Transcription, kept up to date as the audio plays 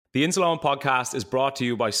The Insulone podcast is brought to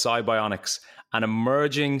you by Cybionics, an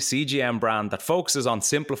emerging CGM brand that focuses on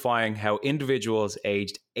simplifying how individuals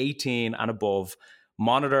aged 18 and above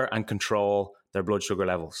monitor and control their blood sugar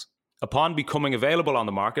levels. Upon becoming available on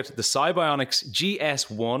the market, the Cybionics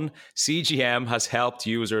GS1 CGM has helped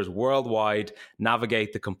users worldwide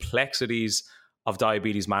navigate the complexities of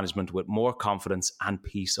diabetes management with more confidence and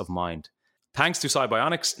peace of mind. Thanks to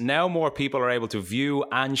Cybionics, now more people are able to view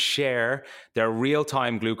and share their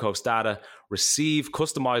real-time glucose data, receive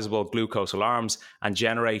customizable glucose alarms, and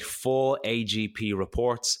generate full AGP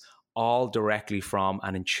reports, all directly from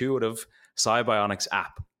an intuitive Cybionics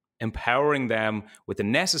app, empowering them with the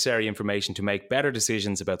necessary information to make better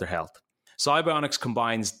decisions about their health. Cybionics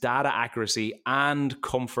combines data accuracy and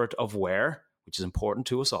comfort of wear, which is important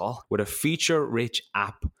to us all, with a feature-rich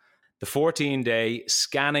app. The 14-day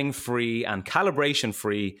scanning-free and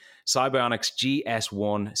calibration-free Cybionics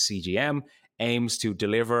GS1 CGM aims to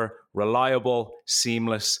deliver reliable,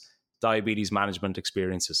 seamless diabetes management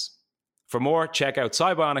experiences. For more, check out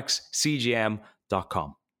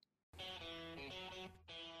cybionicscgm.com.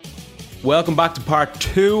 Welcome back to part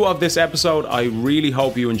 2 of this episode. I really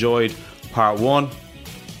hope you enjoyed part 1.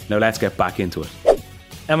 Now let's get back into it.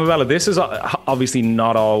 Emmabella, this has obviously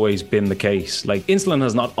not always been the case. Like, insulin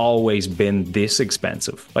has not always been this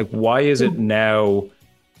expensive. Like, why is it now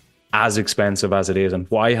as expensive as it is? And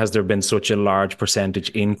why has there been such a large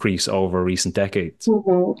percentage increase over recent decades?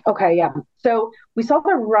 Okay, yeah. So we saw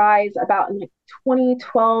the rise about in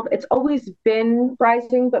 2012. It's always been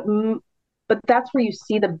rising, but that's where you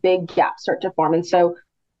see the big gap start to form. And so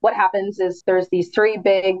what happens is there's these 3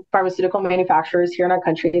 big pharmaceutical manufacturers here in our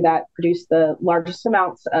country that produce the largest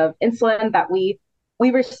amounts of insulin that we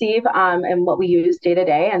receive and what we use day to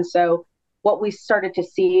day. And so what we started to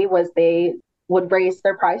see was they would raise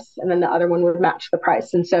their price and then the other one would match the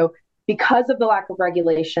price. And so because of the lack of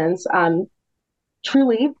regulations,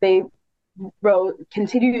 truly they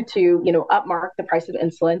continue to, upmark the price of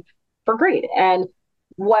insulin for greed. And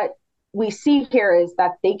what we see here is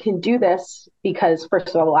that they can do this because, first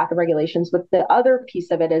of all, the lack of regulations, but the other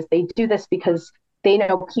piece of it is they do this because they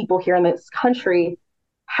know people here in this country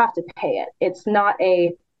have to pay it. It's not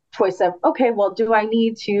a choice of, okay, well, do I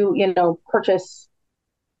need to, purchase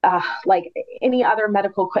like any other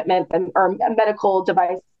medical equipment or a medical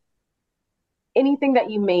device, anything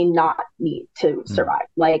that you may not need to survive,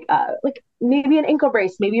 like maybe an ankle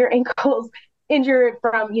brace, maybe your ankle's injured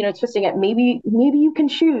from, twisting it. Maybe you can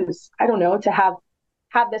choose, I don't know, to have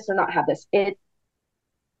this or not have this.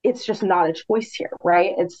 It's just not a choice here,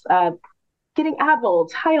 right? It's getting Advil,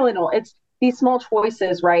 Tylenol. It's these small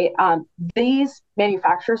choices, right? These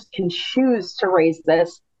manufacturers can choose to raise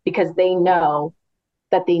this because they know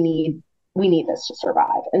that we need this to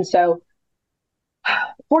survive. And so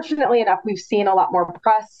fortunately enough, we've seen a lot more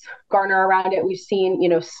press garner around it. We've seen,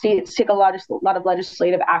 states take a lot of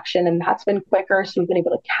legislative action, and that's been quicker. So we've been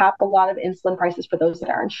able to cap a lot of insulin prices for those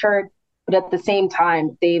that are insured. But at the same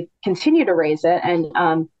time, they've continued to raise it.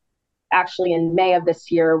 And actually, in May of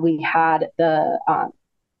this year, we had the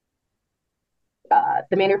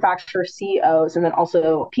manufacturer CEOs and then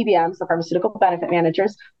also PBMs, the pharmaceutical benefit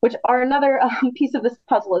managers, which are another piece of this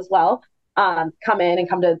puzzle as well, come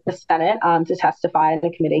to the Senate to testify in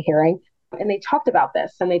a committee hearing. And they talked about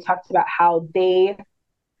this, and they talked about how they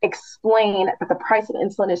explain that the price of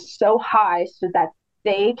insulin is so high so that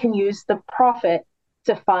they can use the profit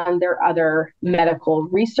to fund their other medical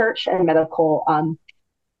research and medical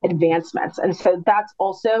advancements. And so that's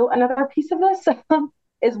also another piece of this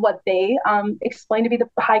is what they explain to be the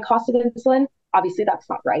high cost of insulin. Obviously, that's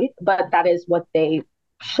not right, but that is what they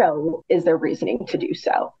show is their reasoning to do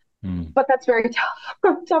so. But that's very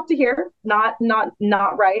tough to hear, not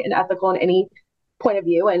right and ethical in any point of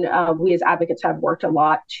view. And we as advocates have worked a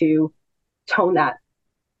lot to tone that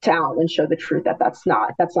down and show the truth that that's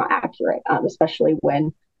not accurate, especially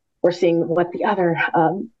when we're seeing what the other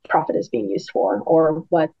profit is being used for, or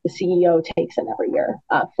what the CEO takes in every year,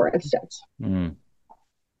 for instance.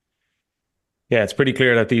 Yeah, it's pretty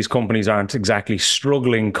clear that these companies aren't exactly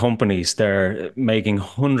struggling companies. They're making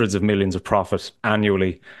hundreds of millions of profit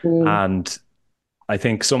annually. And I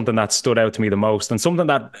think something that stood out to me the most, and something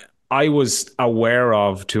that I was aware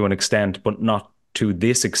of to an extent, but not to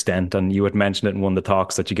this extent, and you had mentioned it in one of the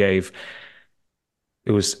talks that you gave,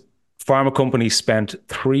 it was pharma companies spent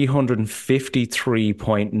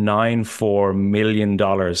 $353.94 million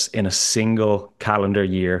in a single calendar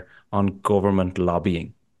year on government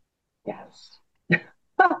lobbying. Yes.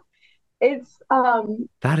 It's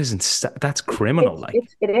that's criminal.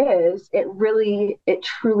 It is. It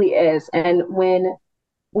truly is. And when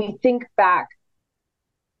we think back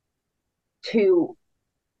to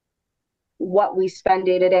what we spend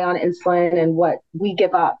day to day on insulin and what we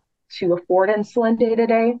give up to afford insulin day to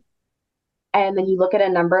day. And then you look at a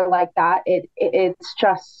number like that, it's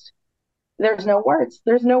just, there's no words.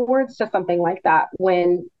 There's no words to something like that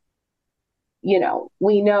when,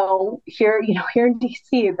 we know here, here in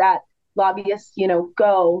DC that lobbyists,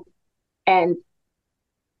 go and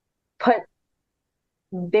put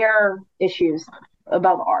their issues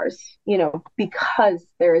above ours, because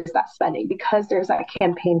there is that spending, because there's that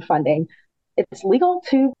campaign funding. It's legal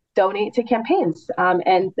to donate to campaigns.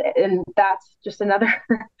 And that's just another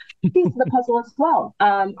piece of the puzzle as well.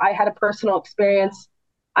 I had a personal experience.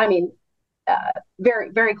 I mean, very,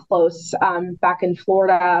 very close back in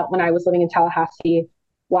Florida when I was living in Tallahassee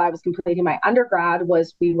while I was completing my undergrad.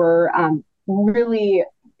 We were really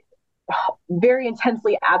very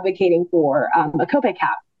intensely advocating for a copay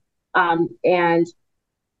cap. And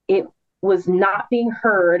it was not being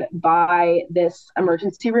heard by this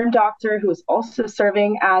emergency room doctor who was also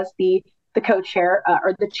serving as the co-chair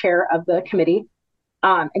or the chair of the committee.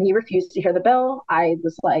 And he refused to hear the bill. I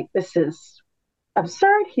was like, this is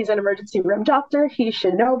absurd. He's an emergency room doctor. He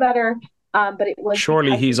should know better. But it was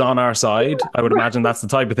surely he's on our side. I would imagine that's the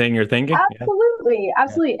type of thing you're thinking. Absolutely. Yeah.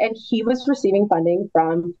 Absolutely. And he was receiving funding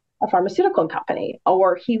from a pharmaceutical company,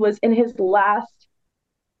 or he was in his last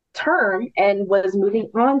term and was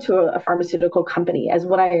moving on to a pharmaceutical company, as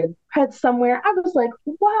what I had read somewhere. I was like,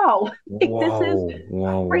 wow, this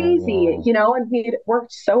is crazy, and we had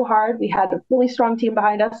worked so hard. We had a really strong team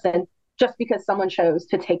behind us. And just because someone chose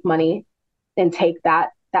to take money and take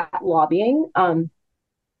that lobbying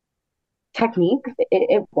technique,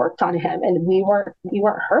 it worked on him, and we weren't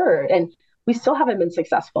heard. And we still haven't been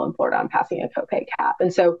successful in Florida on passing a copay cap.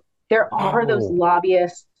 And so there are those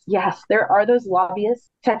lobbyists. Yes, there are those lobbyist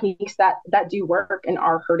techniques that do work and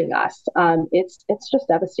are hurting us. It's just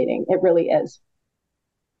devastating. It really is.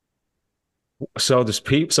 So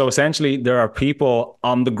so essentially there are people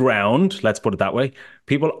on the ground, let's put it that way,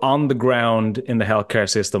 people on the ground in the healthcare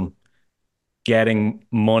system getting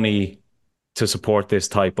money to support this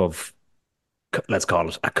type of, let's call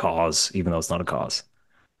it a cause, even though it's not a cause.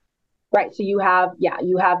 Right. So you have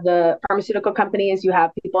the pharmaceutical companies, you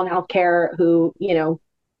have people in healthcare who,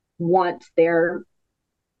 want their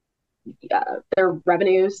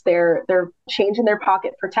revenues, their change in their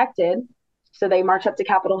pocket protected. So they march up to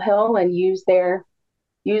Capitol Hill and use their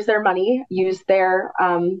money, use their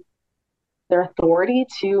authority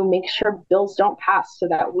to make sure bills don't pass so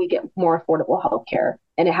that we get more affordable health care.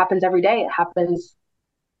 And it happens every day. It happens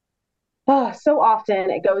so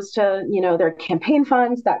often. It goes to, their campaign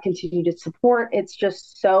funds that continue to support. It's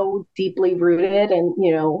just so deeply rooted in,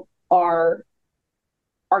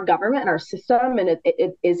 our government and our system, and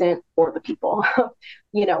it isn't for the people.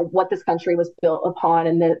 What this country was built upon,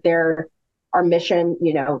 and that our mission,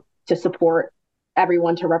 to support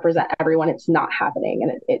everyone, to represent everyone, it's not happening,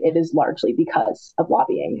 and it is largely because of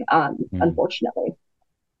lobbying, unfortunately.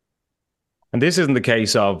 And this isn't the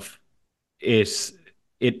case of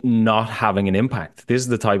it not having an impact. This is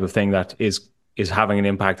the type of thing that is having an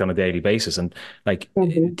impact on a daily basis. And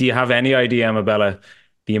do you have any idea, Emmabella,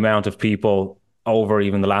 the amount of people over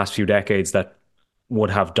even the last few decades that would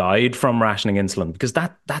have died from rationing insulin? Because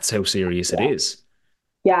that's how serious it is.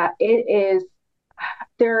 Yeah, it is.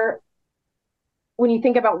 When you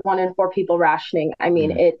think about 1 in 4 people rationing, I mean,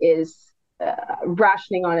 it is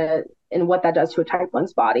rationing and what that does to a type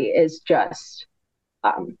 1's body is just,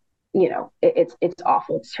 it's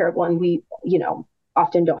awful. It's terrible. And we,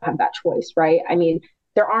 often don't have that choice, right? I mean,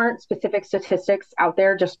 there aren't specific statistics out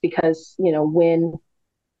there, just because, when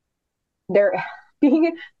they're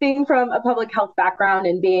being from a public health background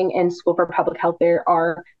and being in school for public health, there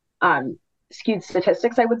are skewed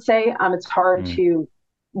statistics, I would say. It's hard to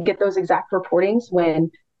get those exact reportings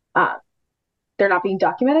when they're not being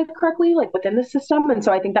documented correctly, like within the system. And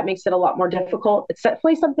so I think that makes it a lot more difficult. It's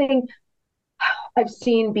definitely something I've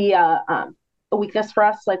seen be a weakness for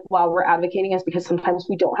us, like while we're advocating, is because sometimes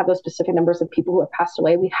we don't have those specific numbers of people who have passed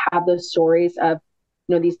away. We have those stories of,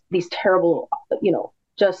 these terrible,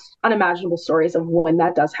 just unimaginable stories of when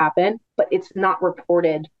that does happen, but it's not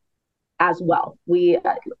reported as well.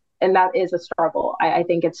 And that is a struggle. I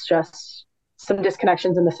think it's just some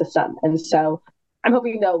disconnections in the system. And so I'm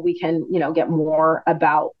hoping, though, we can, get more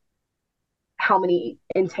about how many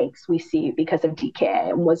intakes we see because of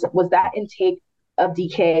DKA. And was that intake of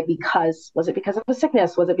DKA was it because of a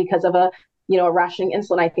sickness? Was it because of a rationing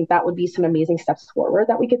insulin? I think that would be some amazing steps forward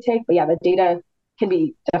that we could take. But yeah, the data can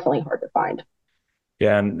be definitely hard to find.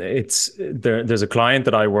 Yeah, and there's a client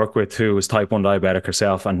that I work with who is type 1 diabetic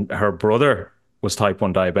herself, and her brother was type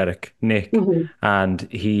 1 diabetic, Nick, Hmm. and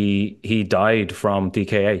he died from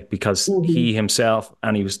DKA because Hmm. he himself,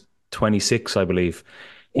 and he was 26, I believe.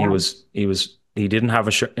 Yeah. He didn't have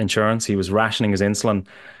insurance. He was rationing his insulin,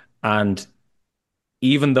 and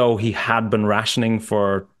even though he had been rationing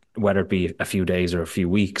for whether it be a few days or a few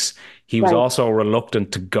weeks, he was Right. also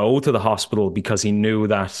reluctant to go to the hospital because he knew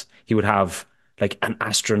that he would have like an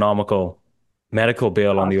astronomical medical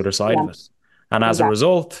bill on the Cost. other side Yeah. of it. And as a Exactly.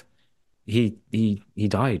 result, he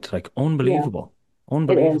died. Like Yeah. unbelievable. It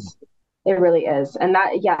Unbelievable. is. It really is. And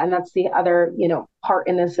that, yeah, and that's the other, part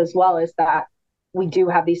in this as well, is that we do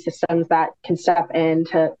have these systems that can step in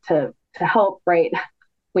to help, right?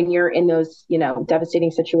 When you're in those,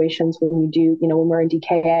 devastating situations, when you do, when we're in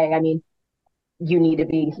DKA, I mean, you need to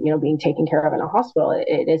be, being taken care of in a hospital.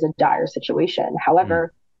 It is a dire situation. Mm,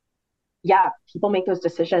 However, yeah, people make those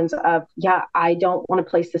decisions of, yeah, I don't want to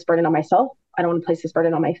place this burden on myself. I don't want to place this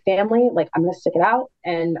burden on my family. Like, I'm going to stick it out.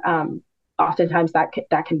 And oftentimes that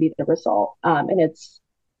can be the result. And it's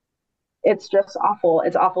just awful.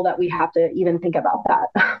 It's awful that we have to even think about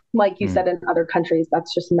that. Like you mm, said, in other countries,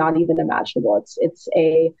 that's just not even imaginable. It's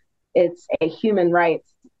a human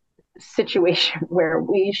rights situation where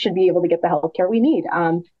we should be able to get the health care we need.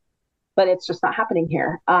 But it's just not happening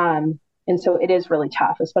here. And so it is really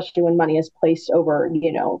tough, especially when money is placed over,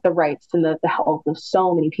 the rights and the health of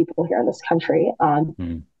so many people here in this country.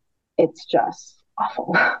 mm, It's just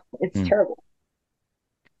awful. It's mm. terrible.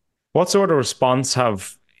 What sort of response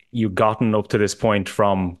have you gotten up to this point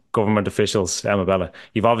from government officials, Emmabella?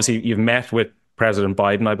 You've met with President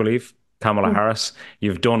Biden, I believe, Kamala Harris.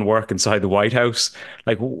 You've done work inside the White House.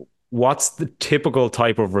 Like, what's the typical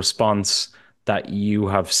type of response that you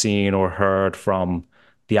have seen or heard from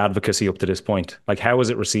the advocacy up to this point? Like, how was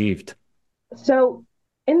it received? So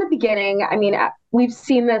in the beginning, I mean, we've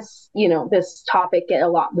seen this, this topic get a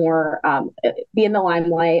lot more, be in the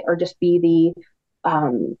limelight, or just be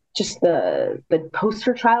just the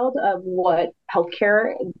poster child of what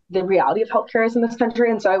healthcare, the reality of healthcare is in this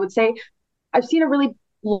country. And so I would say I've seen a really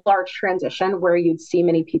large transition where you'd see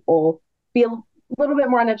many people be a little bit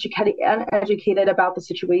more uneducated about the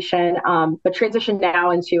situation, but transition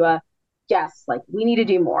now into a yes, like we need to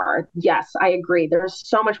do more. Yes, I agree. There's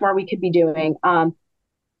so much more we could be doing.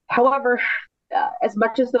 However, as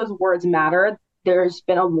much as those words matter, there's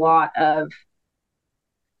been a lot of,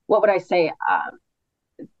 what would I say,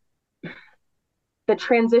 the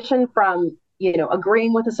transition from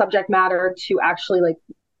agreeing with the subject matter to actually like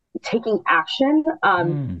taking action.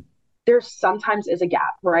 Mm, There sometimes is a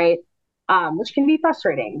gap, right? Which can be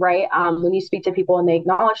frustrating, right? When you speak to people and they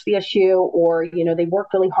acknowledge the issue, or they work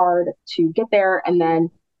really hard to get there, and then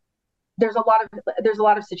there's a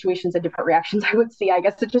lot of situations and different reactions I would see. I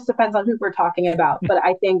guess it just depends on who we're talking about. But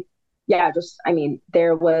I think, yeah, just I mean,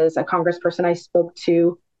 there was a congressperson I spoke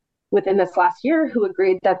to within this last year who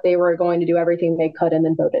agreed that they were going to do everything they could and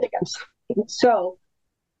then voted against. So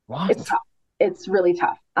it's what? tough. It's really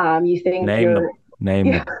tough. You think Name you're, them. Name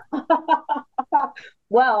yeah. them.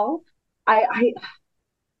 Well, I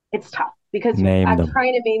it's tough because Name I'm them.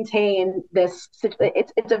 trying to maintain this.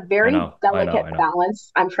 It's a I very know. I know. delicate I know.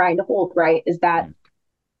 balance I'm trying to hold. Right, is that Mm,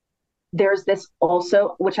 there's this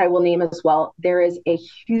also, which I will name as well. There is a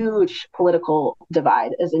huge political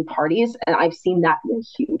divide as in parties, and I've seen that be a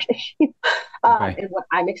huge issue. okay. And what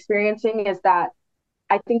I'm experiencing is that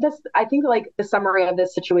I think like the summary of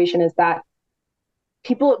this situation is that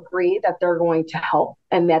people agree that they're going to help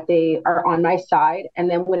and that they are on my side. And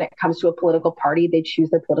then when it comes to a political party, they choose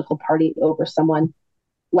their political party over someone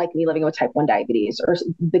like me living with type 1 diabetes, or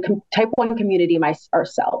the type 1 community,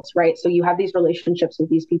 ourselves, right? So you have these relationships with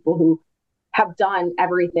these people who have done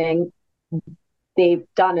everything they've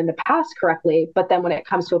done in the past correctly. But then when it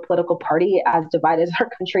comes to a political party, as divided as our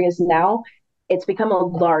country is now, it's become a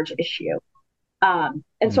large issue.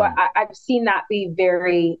 And so Mm, I've seen that be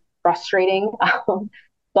very frustrating.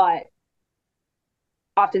 But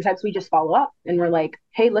oftentimes we just follow up and we're like,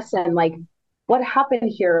 hey, listen, like, what happened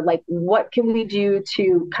here? Like, what can we do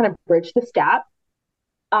to kind of bridge this gap?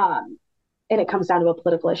 And it comes down to a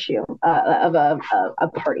political issue, of a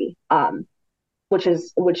party, which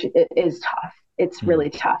is tough. It's mm, really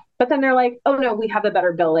tough. But then they're like, oh no, we have a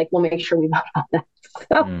better bill. Like, we'll make sure we vote on that.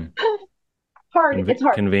 So mm. hard. It's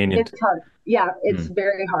hard. Convenient. It's hard. Yeah, it's Mm,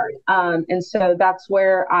 very hard. And so that's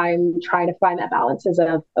where I'm trying to find that balance is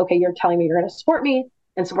of, okay, you're telling me you're going to support me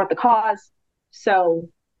and support the cause. So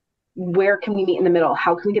where can we meet in the middle?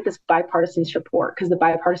 How can we get this bipartisan support? Because the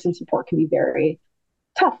bipartisan support can be very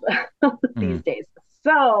tough these mm, days.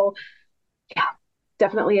 So yeah,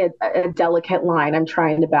 definitely a delicate line I'm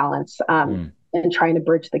trying to balance, mm, and trying to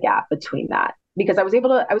bridge the gap between that. Because I was able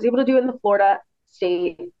to do it in the Florida.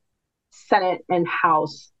 state, Senate, and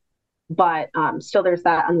House, but still there's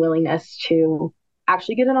that unwillingness to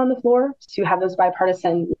actually get it on the floor, to have those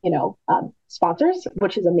bipartisan, sponsors,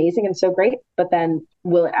 which is amazing and so great. But then,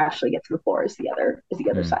 will it actually get to the floor? Is the other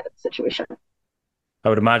side of the situation. I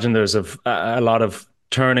would imagine there's a lot of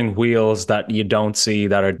turning wheels that you don't see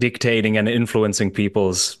that are dictating and influencing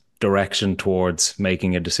people's direction towards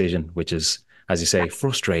making a decision, which is, as you say,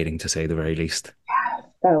 frustrating to say the very least.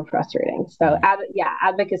 So frustrating. So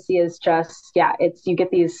advocacy is just, it's, you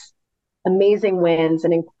get these amazing wins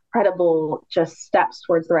and incredible just steps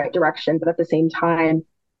towards the right direction. But at the same time,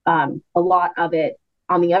 a lot of it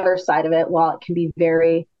on the other side of it, while it can be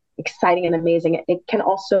very exciting and amazing, it can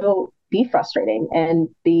also be frustrating and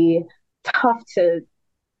be tough to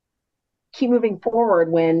keep moving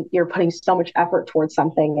forward when you're putting so much effort towards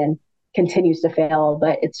something and continues to fail.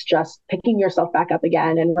 But it's just picking yourself back up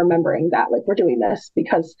again and remembering that, like, we're doing this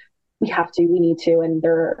because we have to, we need to. And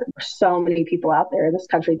there are so many people out there in this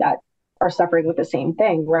country that are suffering with the same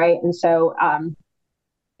thing, right? And so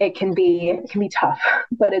it can be tough,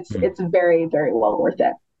 but it's very, very well worth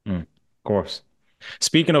it. Of course.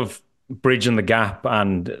 Speaking of bridging the gap,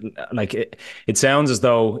 and like it sounds as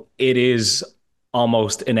though it is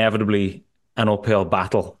almost inevitably an uphill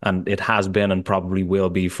battle, and it has been and probably will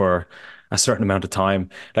be for a certain amount of time.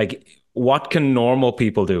 Like, what can normal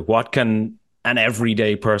people do? What can an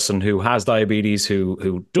everyday person who has diabetes,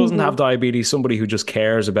 who doesn't have diabetes, somebody who just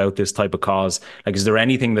cares about this type of cause, like, is there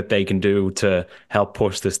anything that they can do to help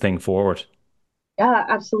push this thing forward? Yeah,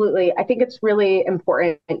 absolutely. I think it's really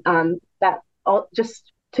important that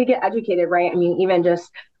just to get educated, right? I mean, even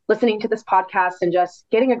just listening to this podcast and just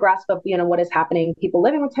getting a grasp of, what is happening, people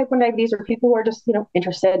living with type 1 diabetes or people who are just,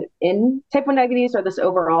 interested in type 1 diabetes or this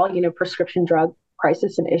overall, prescription drug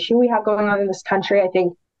crisis and issue we have going on in this country. I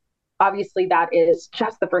think obviously that is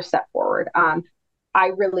just the first step forward. I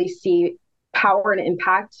really see power and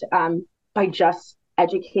impact by just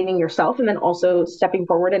educating yourself and then also stepping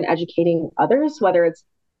forward and educating others, whether it's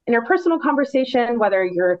interpersonal conversation, whether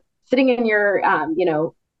you're sitting in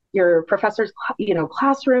your professor's,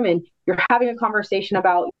 classroom and you're having a conversation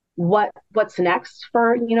about what's next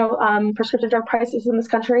for, prescription drug prices in this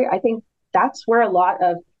country. I think that's where a lot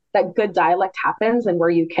of that good dialect happens and where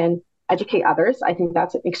you can educate others. I think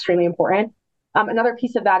that's extremely important. Another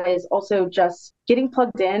piece of that is also just getting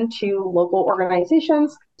plugged into local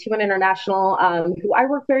organizations. T1 International, who I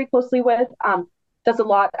work very closely with, does a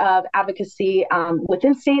lot of advocacy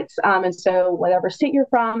within states. And so whatever state you're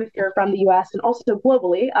from, if you're from the US and also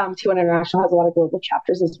globally, T1 International has a lot of global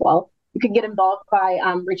chapters as well. You can get involved by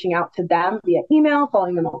reaching out to them via email,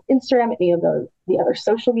 following them on Instagram, any of the other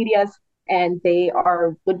social medias, and they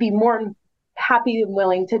would be more happy and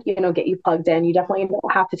willing to, get you plugged in. You definitely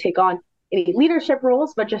don't have to take on any leadership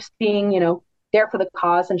roles, but just being, there for the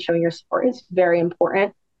cause and showing your support is very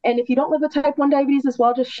important. And if you don't live with type 1 diabetes as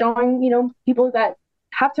well, just showing, people that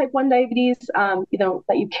have type 1 diabetes, that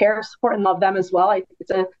you care, support, and love them as well.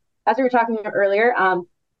 As we were talking about earlier,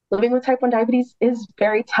 living with type 1 diabetes is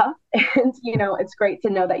very tough. And, it's great to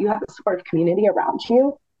know that you have a supportive community around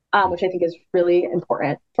you, which I think is really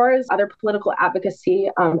important. As far as other political advocacy,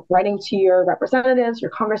 writing to your representatives,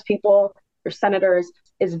 your congresspeople, your senators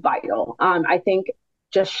is vital. I think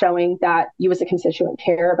just showing that you as a constituent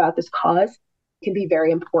care about this cause can be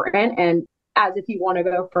very important. And as if you want to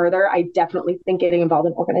go further, I definitely think getting involved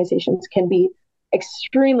in organizations can be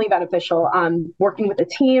extremely beneficial. Working with a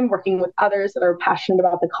team, working with others that are passionate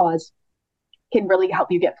about the cause can really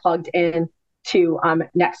help you get plugged in to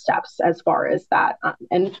next steps as far as that.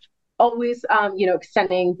 And always,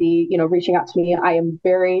 extending the, reaching out to me. I am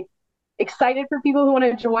very excited for people who want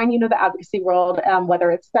to join, the advocacy world, whether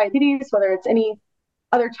it's diabetes, whether it's any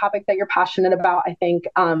other topic that you're passionate about. I think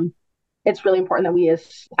it's really important that we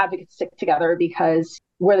as advocates stick together because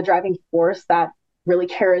we're the driving force that really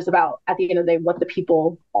cares about, at the end of the day, what the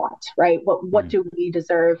people want, right? What do we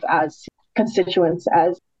deserve as constituents,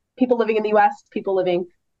 as people living in the US, people living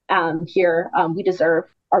here? We deserve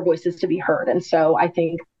our voices to be heard. And so I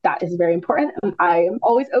think that is very important. I am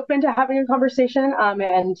always open to having a conversation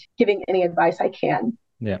and giving any advice I can.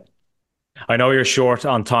 Yeah. I know you're short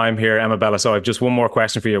on time here, Emmabella, so I've just one more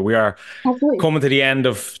question for you. We are coming to the end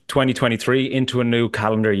of 2023 into a new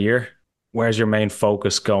calendar year. Where's your main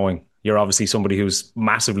focus going? You're obviously somebody who's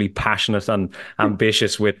massively passionate and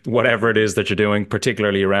ambitious with whatever it is that you're doing,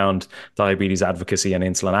 particularly around diabetes advocacy and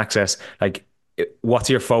insulin access. Like, what's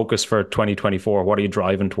your focus for 2024? What are you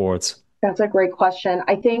driving towards? That's a great question.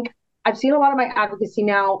 I think I've seen a lot of my advocacy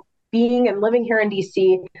now, being and living here in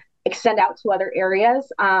DC, extend out to other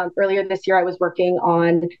areas. Earlier this year, I was working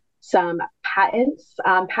on some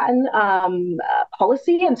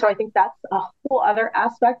policy. And so I think that's a whole other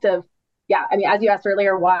aspect of, yeah, I mean, as you asked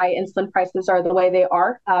earlier, why insulin prices are the way they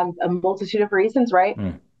are, a multitude of reasons, right?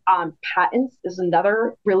 Patents is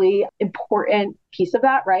another really important piece of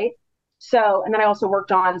that, right? So, and then I also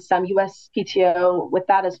worked on some USPTO with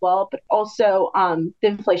that as well, but also the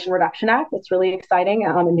Inflation Reduction Act. That's really exciting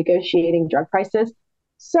in negotiating drug prices.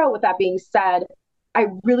 So with that being said, I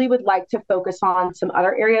really would like to focus on some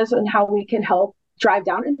other areas and how we can help drive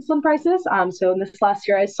down insulin prices. So in this last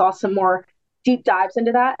year, I saw some more deep dives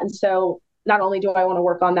into that. And so not only do I want to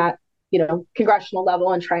work on that, congressional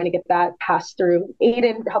level and trying to get that passed through, aid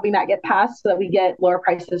in helping that get passed so that we get lower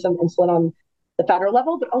prices of insulin on the federal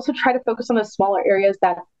level, but also try to focus on those smaller areas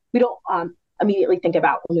that we don't immediately think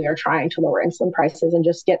about when we are trying to lower insulin prices and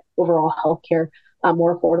just get overall healthcare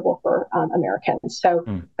more affordable for Americans. So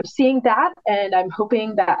I'm seeing that, and I'm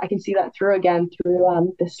hoping that I can see that through again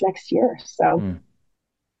through this next year. So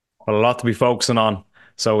well, a lot to be focusing on.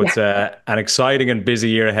 So it's an exciting and busy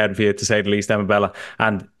year ahead for you, to say the least, Emmabella.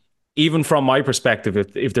 And even from my perspective,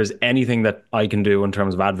 if there's anything that I can do in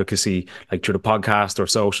terms of advocacy, like through the podcast or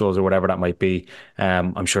socials or whatever that might be,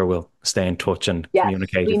 I'm sure we'll stay in touch and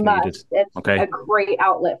communicate if needed. It's a great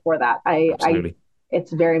outlet for that. Absolutely.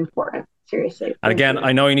 It's very important. Seriously. And again,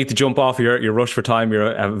 I know you need to jump off your rush for time.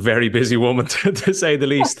 You're a very busy woman, to say the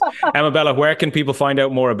least. Emmabella, where can people find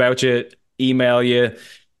out more about you, email you,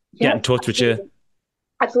 get in touch with you?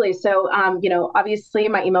 Absolutely. So, obviously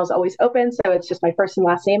my email is always open. So it's just my first and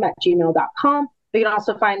last name at gmail.com. But you can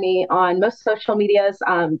also find me on most social medias,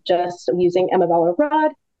 just using Emmabella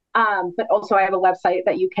Rudd. But also I have a website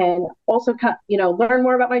that you can also, learn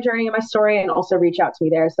more about my journey and my story and also reach out to me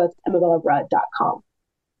there. So it's emmabellarudd.com.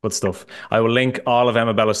 Good stuff. I will link all of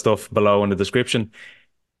Emmabella's stuff below in the description.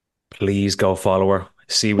 Please go follow her.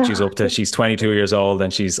 See what she's up to. She's 22 years old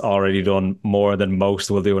and she's already done more than most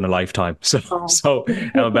will do in a lifetime. So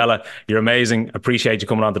Emmabella, you're amazing. Appreciate you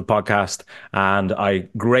coming on to the podcast. And I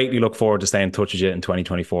greatly look forward to staying in touch with you in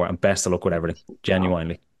 2024. And best of luck with everything.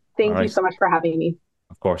 Genuinely. Thank you so much for having me.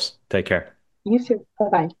 Of course. Take care. You too.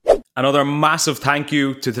 Bye-bye. Another massive thank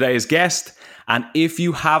you to today's guest. And if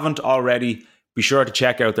you haven't already, be sure to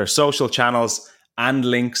check out their social channels and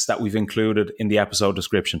links that we've included in the episode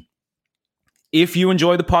description. If you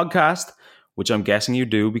enjoy the podcast, which I'm guessing you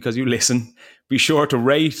do because you listen, be sure to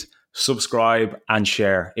rate, subscribe, and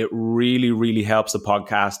share. It really, really helps the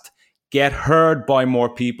podcast get heard by more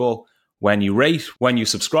people when you rate, when you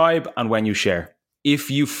subscribe, and when you share. If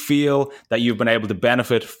you feel that you've been able to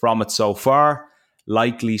benefit from it so far,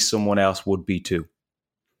 likely someone else would be too.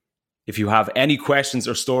 If you have any questions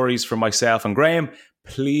or stories for myself and Graham,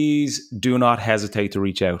 please do not hesitate to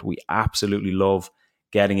reach out. We absolutely love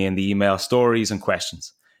getting in the email stories and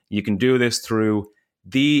questions. You can do this through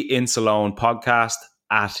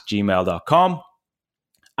theinsalonepodcast@gmail.com.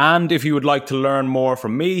 And if you would like to learn more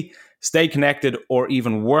from me, stay connected, or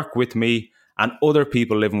even work with me and other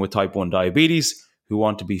people living with type 1 diabetes who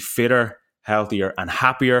want to be fitter, healthier, and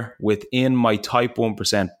happier within my Type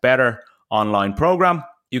 1% Better online program,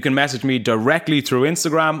 you can message me directly through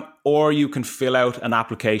Instagram, or you can fill out an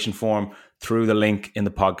application form through the link in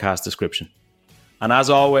the podcast description. And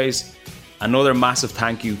as always, another massive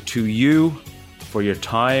thank you to you for your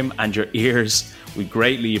time and your ears. We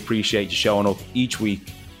greatly appreciate you showing up each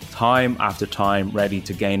week, time after time, ready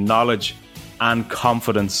to gain knowledge and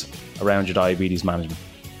confidence around your diabetes management.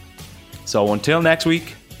 So until next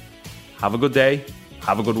week, have a good day,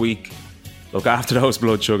 have a good week, look after those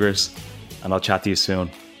blood sugars, and I'll chat to you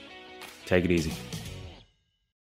soon. Take it easy.